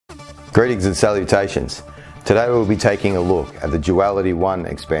Greetings and salutations. Today we'll be taking a look at the Duality 1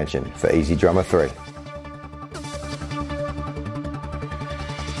 expansion for EzDrummer 3.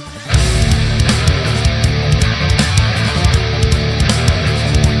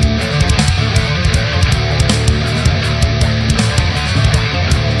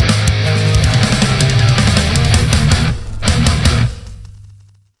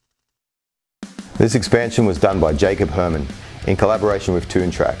 This expansion was done by Jacob Herman in collaboration with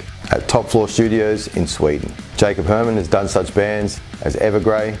Toontrack at Top Floor Studios in Sweden. Jacob Herman has done such bands as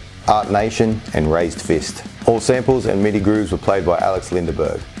Evergrey, Art Nation and Raised Fist. All samples and MIDI grooves were played by Alex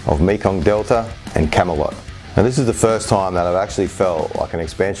Lindeberg of Mekong Delta and Camelot. Now this is the first time that I've actually felt like an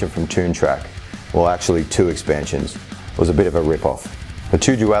expansion from Toontrack, well actually two expansions, was a bit of a rip-off. The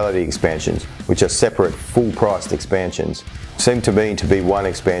two Duality expansions, which are separate full-priced expansions, seem to me to be one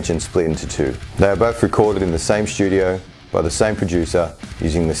expansion split into two. They are both recorded in the same studio by the same producer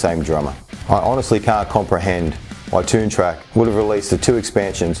using the same drummer. I honestly can't comprehend why Toontrack would have released the two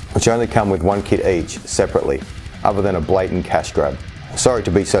expansions which only come with one kit each separately, other than a blatant cash grab. Sorry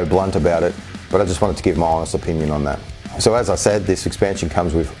to be so blunt about it, but I just wanted to give my honest opinion on that. So as I said, this expansion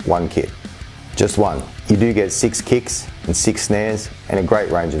comes with one kit. Just one. You do get 6 kicks and 6 snares and a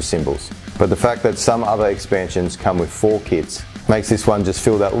great range of cymbals. But the fact that some other expansions come with 4 kits makes this one just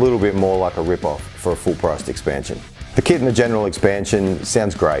feel that little bit more like a rip-off for a full-priced expansion. The kit in the general expansion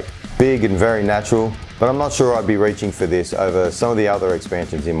sounds great. Big and very natural, but I'm not sure I'd be reaching for this over some of the other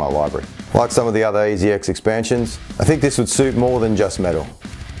expansions in my library. Like some of the other EZX expansions, I think this would suit more than just metal.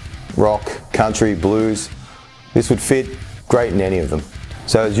 Rock, country, blues, this would fit great in any of them.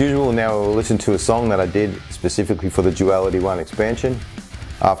 So as usual, now we'll listen to a song that I did specifically for the Duality 1 expansion.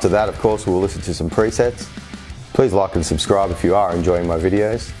 After that, of course, we'll listen to some presets. Please like and subscribe if you are enjoying my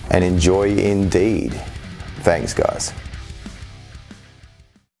videos, and enjoy indeed. Thanks, guys.